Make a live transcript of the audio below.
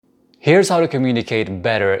Here's how to communicate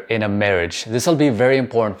better in a marriage. This will be very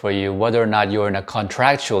important for you whether or not you're in a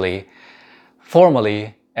contractually,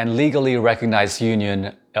 formally, and legally recognized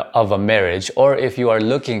union of a marriage, or if you are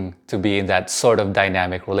looking to be in that sort of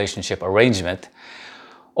dynamic relationship arrangement,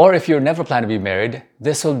 or if you're never planning to be married.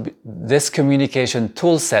 This communication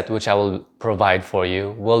tool set, which I will provide for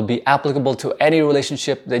you, will be applicable to any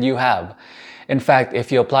relationship that you have. In fact,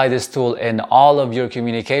 if you apply this tool in all of your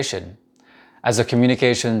communication, as a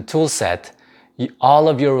communication tool set, all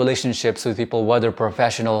of your relationships with people, whether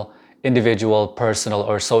professional, individual, personal,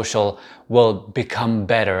 or social, will become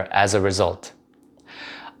better as a result.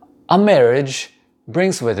 A marriage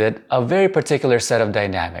brings with it a very particular set of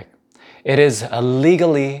dynamic. It is a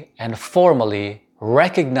legally and formally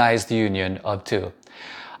recognized union of two.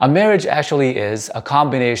 A marriage actually is a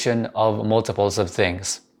combination of multiples of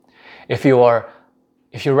things. If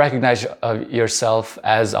you recognize yourself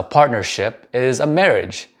as a partnership, it is a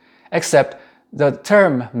marriage, except the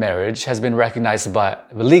term marriage has been recognized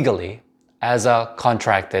legally as a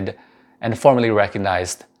contracted and formally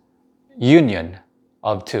recognized union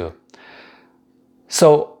of two.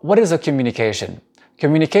 So what is a communication?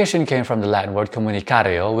 Communication came from the Latin word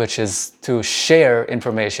communicatio, which is to share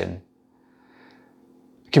information.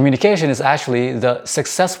 Communication is actually the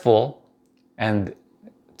successful, and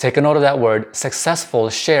take a note of that word, successful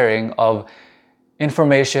sharing of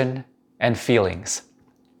information and feelings.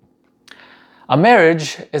 A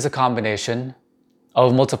marriage is a combination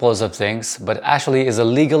of multiples of things, but actually is a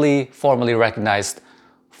legally, formally recognized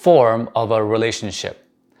form of a relationship.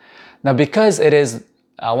 Now, because it is,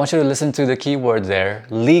 I want you to listen to the key word there,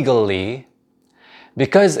 legally,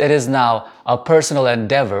 because it is now a personal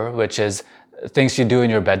endeavor, which is things you do in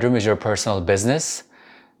your bedroom is your personal business.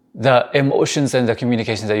 The emotions and the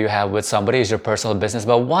communications that you have with somebody is your personal business.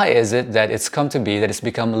 But why is it that it's come to be that it's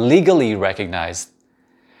become legally recognized?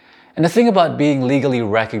 And the thing about being legally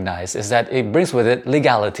recognized is that it brings with it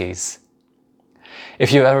legalities.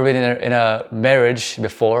 If you've ever been in a marriage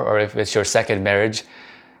before, or if it's your second marriage,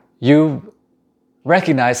 you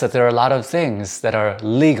recognize that there are a lot of things that are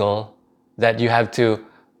legal that you have to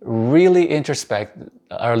really introspect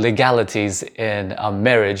are legalities in a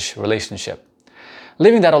marriage relationship.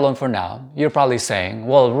 Leaving that alone for now, you're probably saying,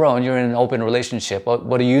 well, Ron, you're in an open relationship.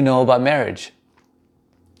 What do you know about marriage?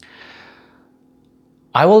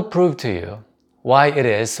 I will prove to you why it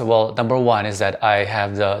is. Well, number one is that I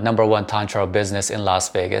have the number one tantra business in Las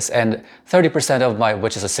Vegas, and 30% of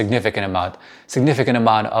which is a significant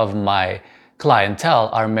amount of my clientele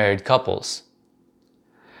are married couples.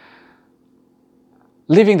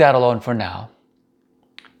 Leaving that alone for now,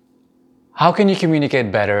 how can you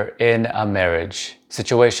communicate better in a marriage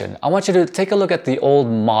situation? I want you to take a look at the old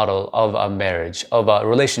model of a marriage, of a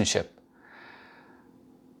relationship.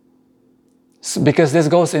 Because this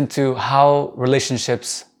goes into how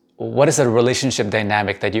relationships, what is a relationship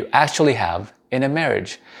dynamic that you actually have in a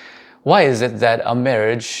marriage? Why is it that a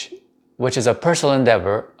marriage, which is a personal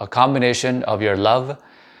endeavor, a combination of your love,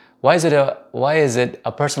 why is it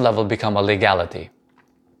a personal level become a legality?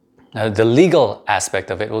 Now, the legal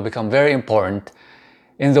aspect of it will become very important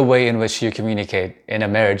in the way in which you communicate in a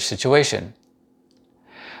marriage situation.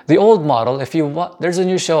 The old model, there's a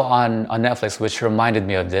new show on Netflix which reminded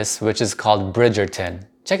me of this, which is called Bridgerton.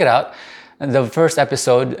 Check it out, and the first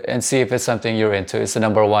episode, and see if it's something you're into. It's the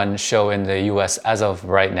number one show in the US as of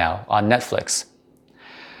right now on Netflix.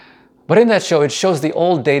 But in that show, it shows the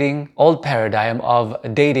old paradigm of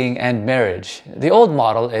dating and marriage. The old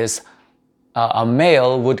model is a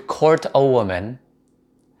male would court a woman,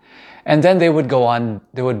 and then they would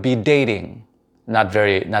be dating. Not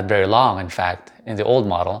very long, in fact, in the old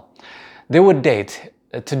model. They would date.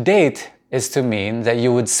 To date is to mean that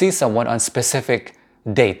you would see someone on specific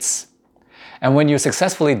dates. And when you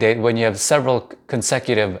successfully date, when you have several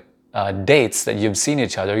consecutive dates that you've seen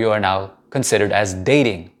each other, you are now considered as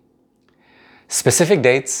dating. Specific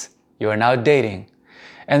dates, you are now dating.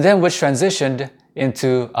 And then which transitioned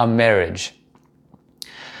into a marriage.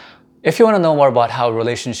 If you want to know more about how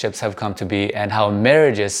relationships have come to be and how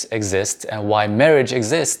marriages exist and why marriage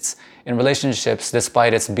exists in relationships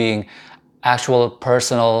despite its being actual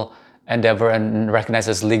personal endeavor and recognized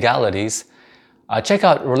as legalities, check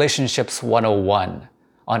out Relationships 101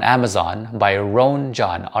 on Amazon by Ron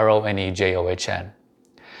John, Ronejohn.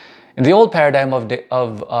 In the old paradigm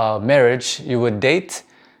of marriage, you would date.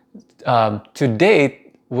 To date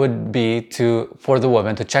would be for the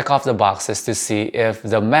woman to check off the boxes to see if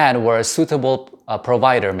the man were a suitable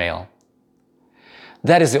provider male.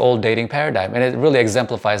 That is the old dating paradigm, and it really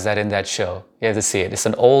exemplifies that in that show. You have to see it. It's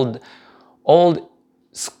an old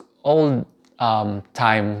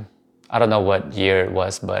time. I don't know what year it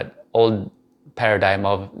was, but old paradigm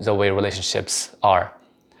of the way relationships are.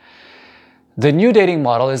 The new dating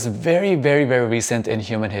model is very, very, very recent in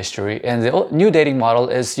human history. And the new dating model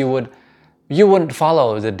is you wouldn't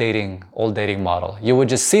follow the old dating model. You would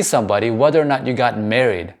just see somebody whether or not you got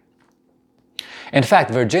married. In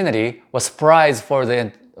fact, virginity was prized for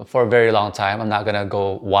a very long time. I'm not gonna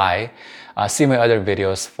go why. See my other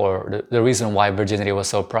videos for the reason why virginity was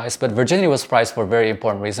so prized. But virginity was prized for a very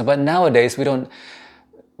important reason. But nowadays, we don't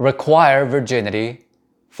require virginity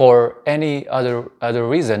for any other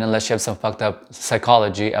reason unless you have some fucked up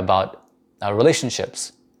psychology about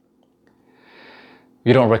relationships.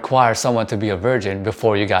 You don't require someone to be a virgin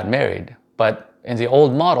before you got married. But in the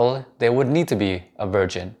old model, they would need to be a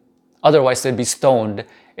virgin. Otherwise, they'd be stoned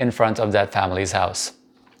in front of that family's house,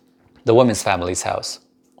 the woman's family's house.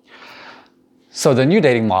 So the new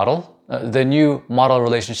dating model, the new model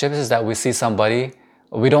relationship is that we see somebody,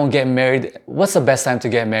 we don't get married. What's the best time to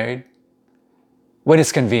get married? When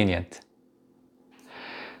it's convenient.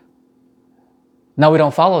 Now we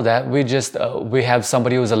don't follow that. We have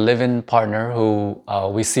somebody who's a live-in partner who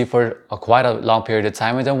we see for quite a long period of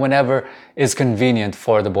time, and then whenever it's convenient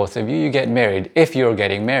for the both of you, you get married, if you're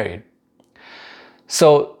getting married.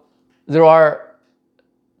 So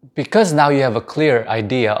because now you have a clear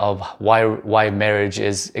idea of why marriage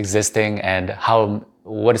is existing and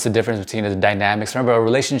what is the difference between the dynamics. Remember, a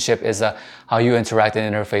relationship is how you interact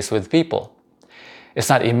and interface with people. It's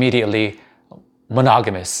not immediately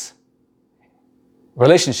monogamous.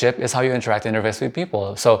 Relationship is how you interact and interface with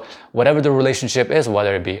people. So whatever the relationship is,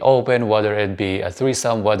 whether it be open, whether it be a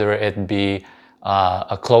threesome, whether it be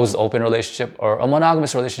a closed open relationship or a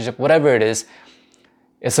monogamous relationship, whatever it is,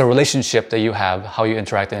 it's a relationship that you have, how you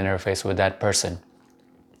interact and interface with that person.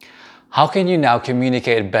 How can you now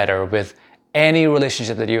communicate better with any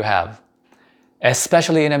relationship that you have,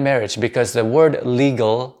 especially in a marriage? Because the word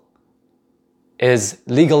legal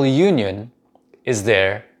union is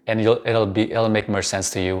there, and it'll make more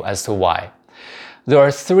sense to you as to why. There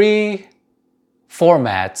are 3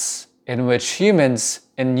 formats in which humans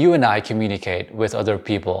and you and I communicate with other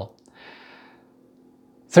people.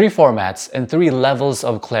 3 formats and 3 levels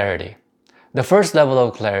of clarity. The first level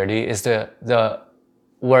of clarity is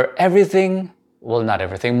where everything, well, not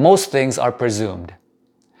everything, most things are presumed.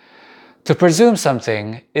 To presume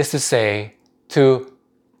something is to say, to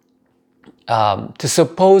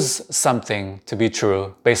suppose something to be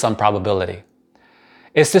true based on probability.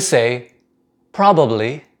 Is to say,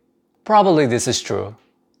 probably this is true.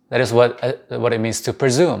 That is what it means to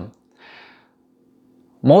presume.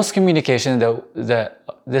 Most communication, the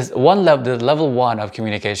level 1 of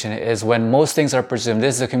communication is when most things are presumed.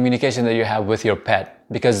 This is the communication that you have with your pet,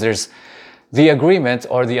 because there's the agreement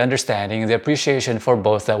or the understanding, the appreciation for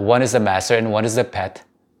both that one is the master and one is the pet.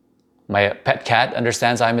 My pet cat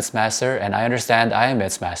understands I'm its master, and I understand I am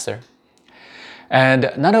its master.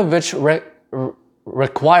 And none of which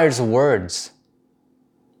requires words.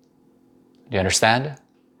 Do you understand?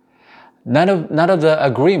 None of the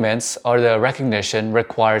agreements or the recognition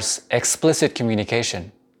requires explicit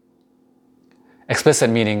communication. Explicit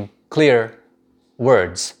meaning clear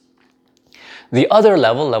words. The other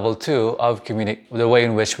level, level 2 of the way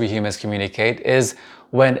in which we humans communicate is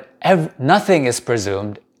when nothing is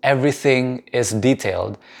presumed, everything is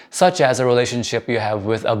detailed, such as a relationship you have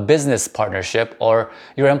with a business partnership or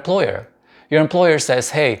your employer. Your employer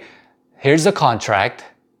says, hey, here's the contract.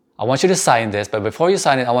 I want you to sign this, but before you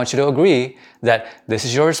sign it, I want you to agree that this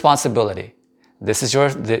is your responsibility.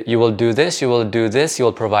 You will do this, you will do this, you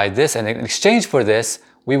will provide this, and in exchange for this,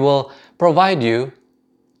 we will provide you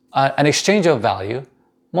an exchange of value,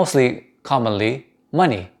 commonly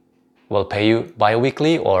money. We'll pay you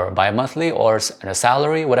bi-weekly or bi-monthly or a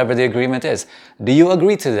salary, whatever the agreement is. Do you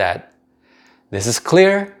agree to that? This is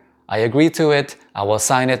clear. I agree to it. I will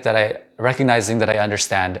sign it, recognizing that I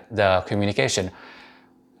understand the communication.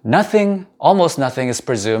 Almost nothing is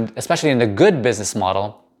presumed, especially in a good business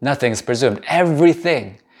model. Nothing is presumed.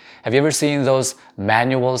 Everything. Have you ever seen those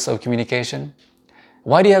manuals of communication?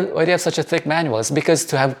 Why do you have such a thick manual? It's because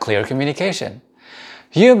to have clear communication.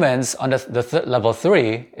 Humans, on the level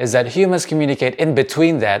 3, is that humans communicate in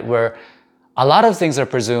between that, where a lot of things are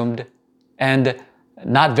presumed and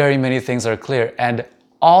not very many things are clear. And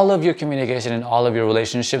all of your communication and all of your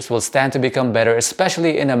relationships will stand to become better,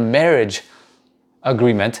 especially in a marriage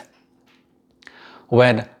agreement,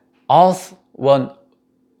 when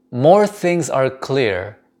more things are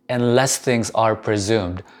clear and less things are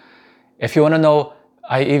presumed. If you want to know,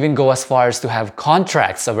 I even go as far as to have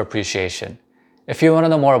contracts of appreciation. If you want to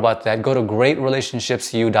know more about that, go to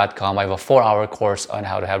greatrelationshipsyou.com. I have a 4-hour course on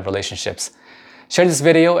how to have relationships. Share this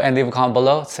video and leave a comment below.